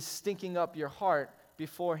is stinking up your heart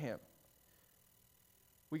before him.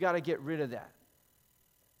 We got to get rid of that.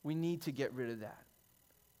 We need to get rid of that.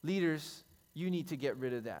 Leaders, you need to get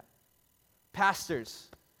rid of that. Pastors,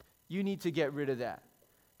 you need to get rid of that.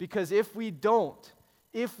 Because if we don't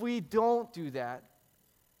do that,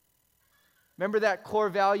 remember that core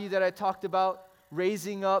value that I talked about,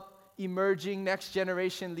 raising up emerging next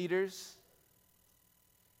generation leaders?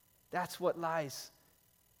 That's what lies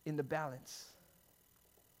in the balance.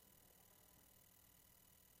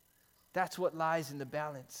 That's what lies in the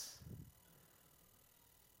balance.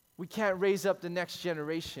 We can't raise up the next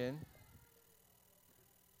generation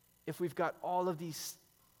if we've got all of these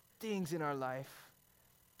things in our life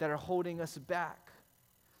that are holding us back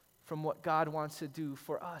from what God wants to do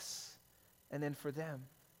for us and then for them.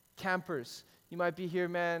 Campers, you might be here,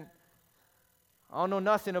 man, I don't know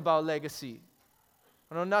nothing about legacy.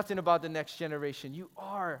 I know nothing about the next generation. You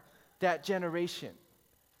are that generation.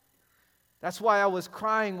 That's why I was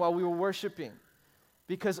crying while we were worshiping,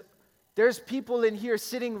 because there's people in here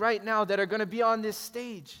sitting right now that are going to be on this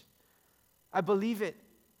stage. I believe it.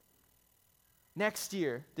 Next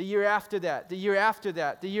year, the year after that, the year after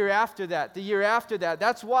that, the year after that, the year after that.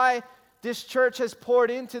 That's why this church has poured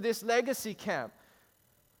into this legacy camp,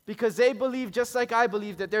 because they believe, just like I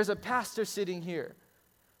believe, that there's a pastor sitting here.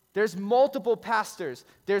 There's multiple pastors.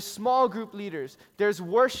 There's small group leaders. There's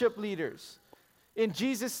worship leaders. In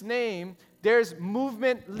Jesus' name, there's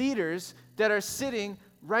movement leaders that are sitting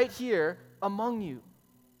right here among you.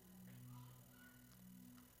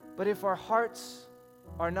 But if our hearts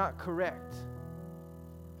are not correct,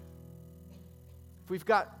 if we've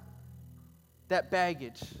got that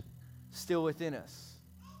baggage still within us,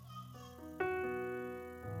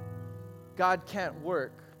 God can't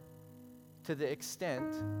work to the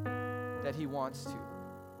extent that He wants to. I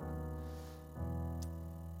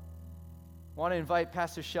want to invite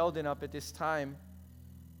Pastor Sheldon up at this time.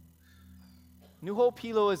 New Hope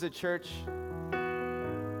Hilo is a church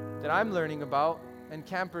that I'm learning about, and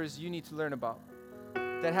campers, you need to learn about,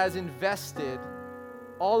 that has invested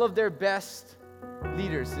all of their best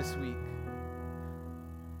leaders this week,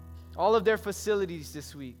 all of their facilities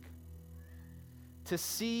this week, to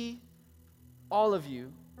see all of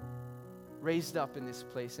you raised up in this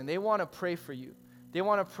place. And they want to pray for you. They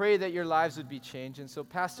want to pray that your lives would be changed. And so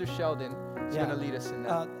Pastor Sheldon is going to lead us in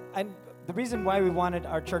that. And the reason why we wanted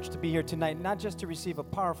our church to be here tonight, not just to receive a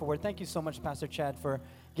powerful word. Thank you so much, Pastor Chad, for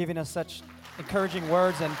giving us such encouraging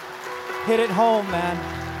words, and hit it home, man.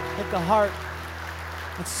 Hit the heart.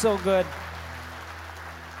 It's so good.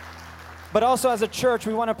 But also as a church,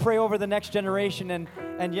 we want to pray over the next generation.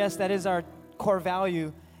 And yes, that is our core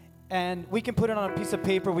value. And we can put it on a piece of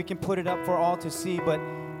paper, we can put it up for all to see, but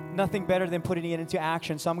nothing better than putting it into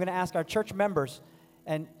action. So I'm going to ask our church members,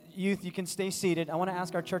 and youth, you can stay seated. I want to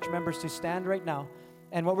ask our church members to stand right now.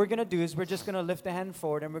 And what we're going to do is we're just going to lift a hand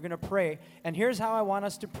forward and we're going to pray. And here's how I want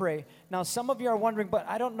us to pray. Now, some of you are wondering, but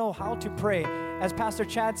I don't know how to pray. As Pastor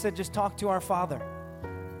Chad said, just talk to our Father.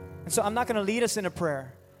 And so I'm not going to lead us in a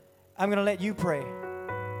prayer. I'm going to let you pray.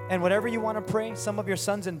 And whatever you want to pray, some of your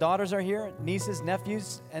sons and daughters are here, nieces,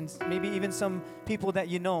 nephews, and maybe even some people that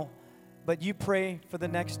you know. But you pray for the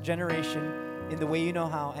next generation in the way you know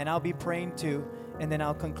how. And I'll be praying too, and then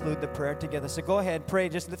I'll conclude the prayer together. So go ahead, pray.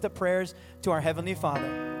 Just lift up prayers to our Heavenly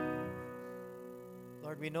Father.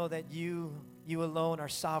 Lord, we know that you alone are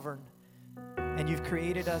sovereign, and you've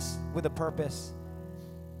created us with a purpose.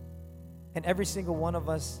 And every single one of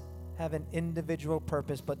us have an individual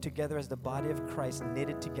purpose, but together as the body of Christ,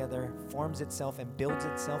 knitted together, forms itself and builds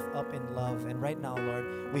itself up in love. And right now,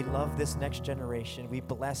 Lord, we love this next generation. We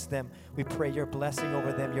bless them. We pray your blessing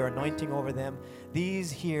over them, your anointing over them.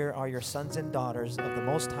 These here are your sons and daughters of the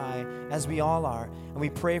Most High, as we all are. And we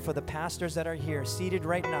pray for the pastors that are here, seated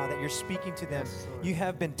right now, that you're speaking to them. Yes, you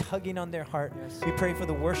have been tugging on their heart. Yes. We pray for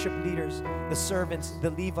the worship leaders, the servants, the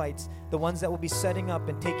Levites, the ones that will be setting up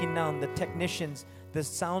and taking down, the technicians, the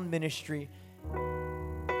sound ministry,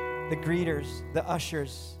 the greeters, the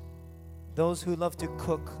ushers, those who love to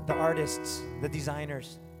cook, the artists, the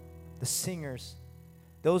designers, the singers,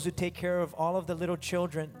 those who take care of all of the little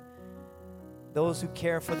children, those who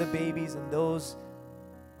care for the babies, and those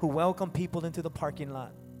who welcome people into the parking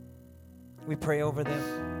lot. We pray over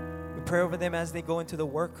them. We pray over them as they go into the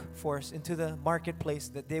workforce, into the marketplace,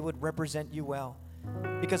 that they would represent you well.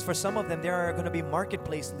 Because for some of them, there are going to be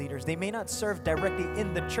marketplace leaders. They may not serve directly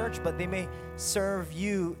in the church, but they may serve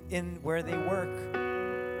you in where they work.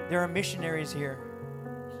 There are missionaries here.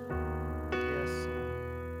 Yes.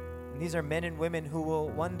 And these are men and women who will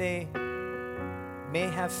one day may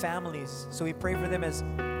have families. So we pray for them as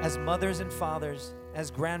mothers and fathers,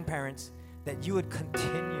 as grandparents, that you would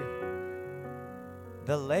continue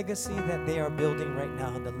the legacy that they are building right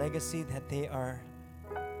now, the legacy that they are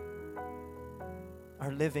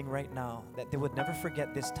living right now, that they would never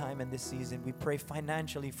forget this time and this season. We pray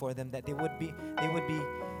financially for them, that they would be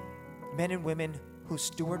men and women who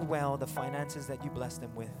steward well the finances that you bless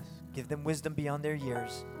them with. Give them wisdom beyond their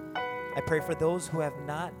years. I pray for those who have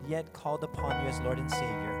not yet called upon you as Lord and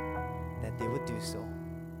Savior, that they would do so.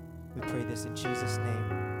 We pray this in Jesus'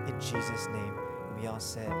 name. In Jesus' name. And we all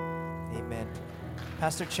said, amen.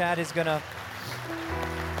 Pastor Chad is going to...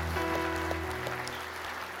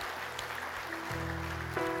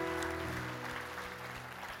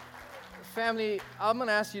 Family, I'm going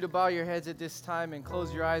to ask you to bow your heads at this time and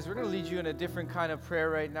close your eyes. We're going to lead you in a different kind of prayer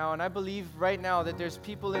right now. And I believe right now that there's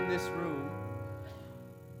people in this room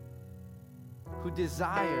who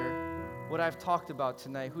desire what I've talked about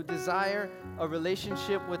tonight, who desire a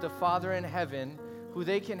relationship with the Father in heaven, who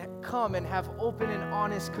they can come and have open and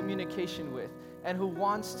honest communication with, and who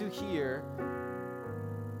wants to hear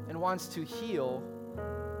and wants to heal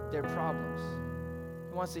their problems.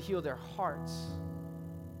 He wants to heal their hearts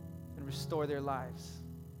and restore their lives.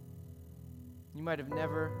 You might have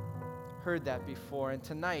never heard that before, and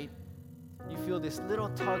tonight you feel this little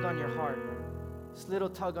tug on your heart. This little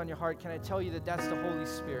tug on your heart. Can I tell you that that's the Holy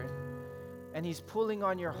Spirit? And He's pulling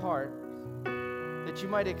on your heart that you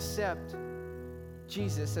might accept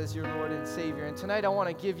Jesus as your Lord and Savior. And tonight I want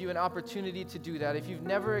to give you an opportunity to do that. If you've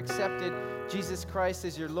never accepted Jesus Christ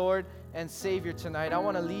as your Lord and Savior tonight, I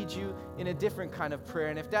want to lead you in a different kind of prayer.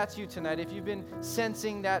 And if that's you tonight, if you've been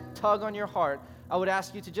sensing that tug on your heart, I would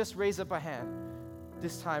ask you to just raise up a hand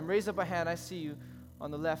this time. Raise up a hand. I see you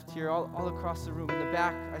on the left here, all across the room. In the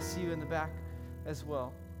back, I see you in the back as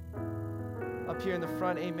well. Up here in the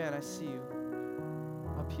front, amen, I see you.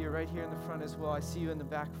 Up here, right here in the front as well. I see you in the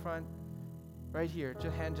back front. Right here,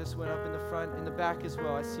 your hand just went up in the front, in the back as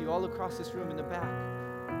well. I see you all across this room in the back.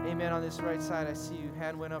 Amen. On this right side, I see you.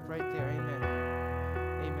 Hand went up right there. Amen.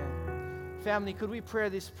 Amen. Family, could we pray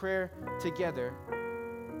this prayer together?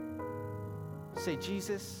 Say,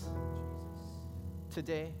 Jesus,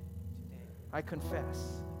 today I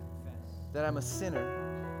confess that I'm a sinner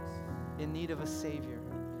in need of a Savior.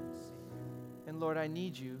 And Lord, I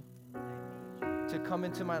need you to come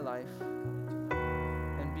into my life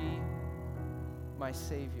and be my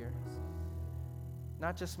Savior.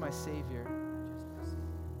 Not just my Savior,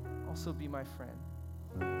 also be my friend.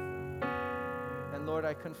 And Lord,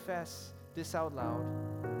 I confess this out loud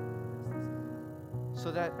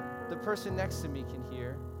so that the person next to me can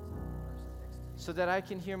hear, so that I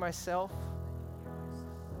can hear myself,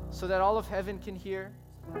 so that all of heaven can hear,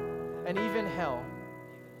 and even hell,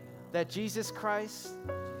 that Jesus Christ,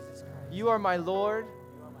 you are my Lord,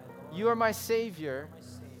 you are my Savior,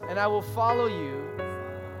 and I will follow you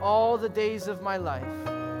all the days of my life.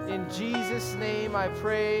 In Jesus' name I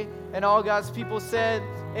pray, and all God's people said,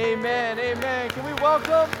 amen, amen. Can we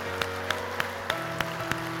welcome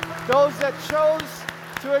those that chose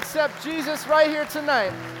to accept Jesus right here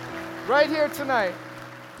tonight? Right here tonight.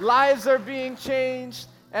 Lives are being changed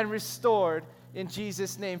and restored in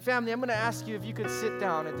Jesus' name. Family, I'm going to ask you if you could sit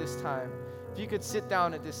down at this time. If you could sit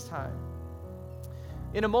down at this time.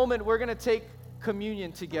 In a moment, we're going to take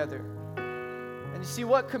communion together. And you see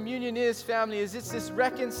what communion is, family, is it's this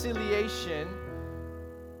reconciliation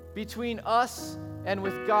between us and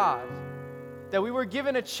with God. That we were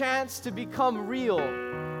given a chance to become real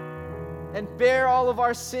and bear all of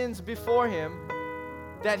our sins before Him,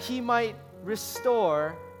 that He might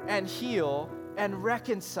restore and heal and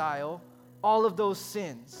reconcile all of those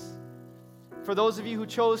sins. For those of you who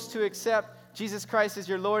chose to accept Jesus Christ as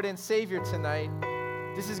your Lord and Savior tonight,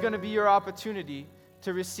 this is going to be your opportunity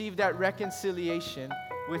to receive that reconciliation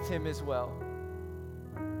with Him as well.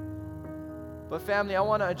 But family, I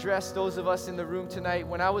want to address those of us in the room tonight.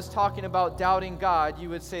 When I was talking about doubting God, you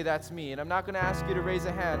would say that's me. And I'm not going to ask you to raise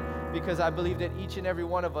a hand because I believe that each and every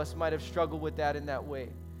one of us might have struggled with that in that way.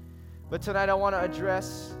 But tonight I want to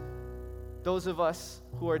address those of us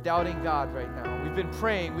who are doubting God right now. We've been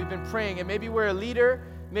praying, and maybe we're a leader,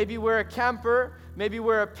 maybe we're a camper, maybe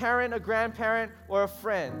we're a parent, a grandparent, or a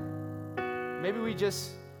friend. Maybe we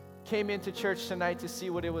just came into church tonight to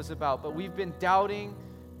see what it was about, but we've been doubting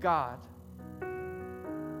God.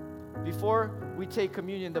 Before we take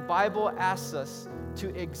communion, the Bible asks us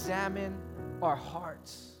to examine our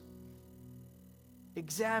hearts.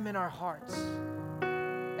 Examine our hearts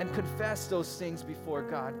and confess those things before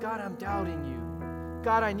God. God, I'm doubting you.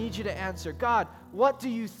 God, I need you to answer. God, what do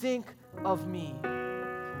you think of me?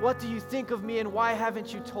 What do you think of me, and why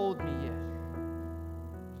haven't you told me yet?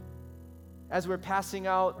 As we're passing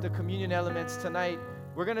out the communion elements tonight,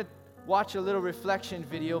 we're going to watch a little reflection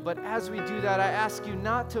video, but as we do that, I ask you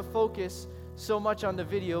not to focus so much on the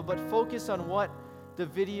video, but focus on what the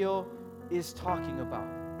video is talking about.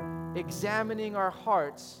 Examining our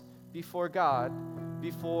hearts before God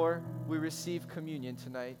before we receive communion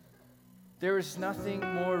tonight. There is nothing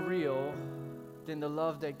more real than the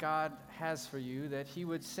love that God has for you, that He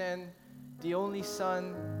would send the only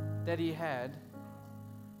Son that He had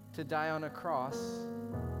to die on a cross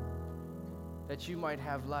that you might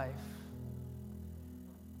have life.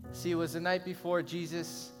 See, it was the night before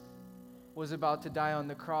Jesus was about to die on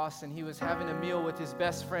the cross, and He was having a meal with His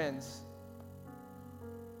best friends.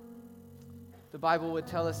 the Bible would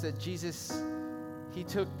tell us that Jesus, he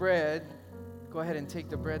took bread. Go ahead and take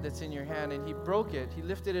the bread that's in your hand, and he broke it. He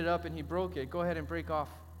lifted it up and he broke it. Go ahead and break off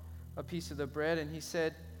a piece of the bread, and he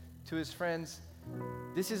said to his friends,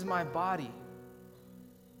 "This is my body,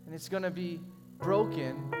 and it's going to be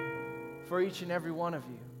broken for each and every one of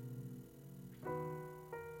you."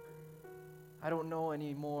 I don't know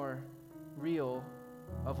any more real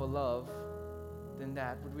of a love than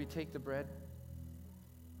that. Would we take the bread?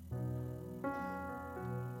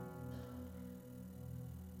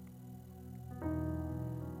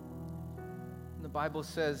 And the Bible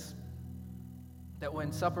says that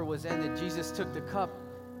when supper was ended, Jesus took the cup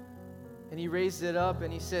and he raised it up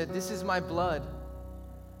and he said, "This is my blood,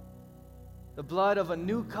 the blood of a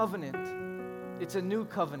new covenant." It's a new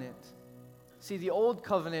covenant. See, the old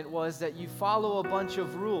covenant was that you follow a bunch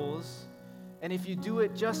of rules, and if you do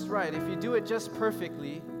it just right, if you do it just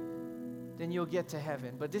perfectly, then you'll get to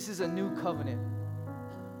heaven. But this is a new covenant,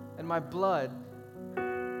 and my blood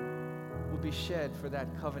will be shed for that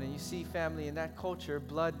covenant. You see, family, in that culture,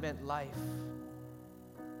 blood meant life.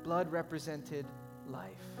 Blood represented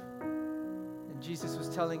life. And Jesus was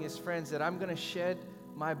telling his friends that I'm going to shed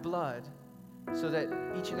my blood so that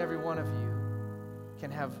each and every one of you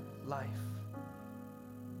can have life.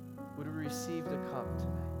 Would we receive the cup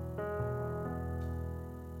tonight?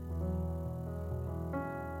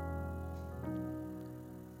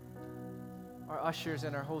 Our ushers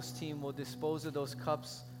and our host team will dispose of those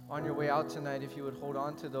cups on your way out tonight. If you would hold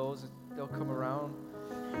on to those, they'll come around.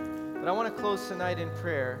 But I want to close tonight in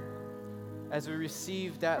prayer as we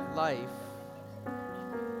receive that life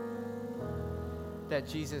that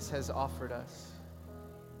Jesus has offered us.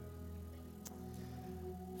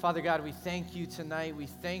 Father God, we thank you tonight. We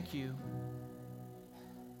thank you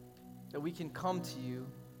that we can come to you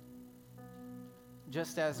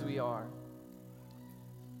just as we are.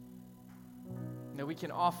 That we can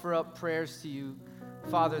offer up prayers to you,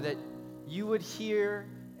 Father, that you would hear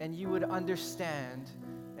and you would understand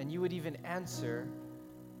and you would even answer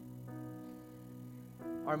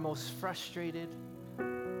our most frustrated,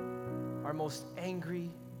 our most angry,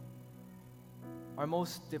 our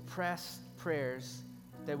most depressed prayers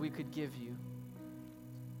that we could give you.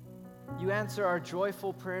 You answer our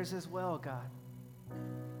joyful prayers as well, God.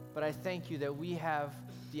 But I thank you that we have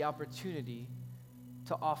the opportunity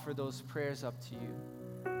to offer those prayers up to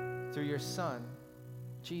you through your Son,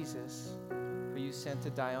 Jesus, who you sent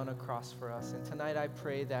to die on a cross for us. And tonight I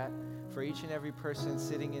pray that for each and every person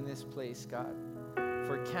sitting in this place, God,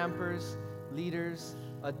 for campers, leaders,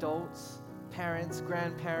 adults, parents,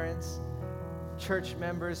 grandparents, church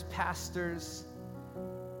members, pastors,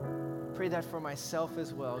 pray that for myself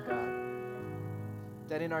as well, God,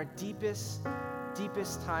 that in our deepest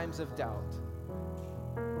times of doubt,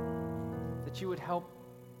 that you would help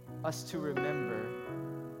us to remember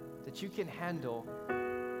that you can handle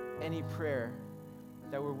any prayer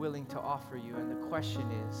that we're willing to offer you. And the question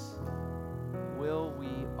is, will we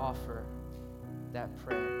offer that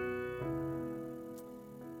prayer?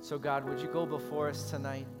 So God, would you go before us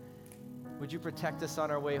tonight? Would you protect us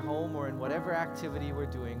on our way home or in whatever activity we're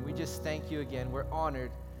doing? We just thank you again. We're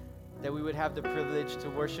honored that we would have the privilege to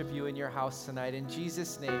worship you in your house tonight. In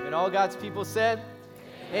Jesus' name. And all God's people said,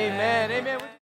 amen. Amen. Amen.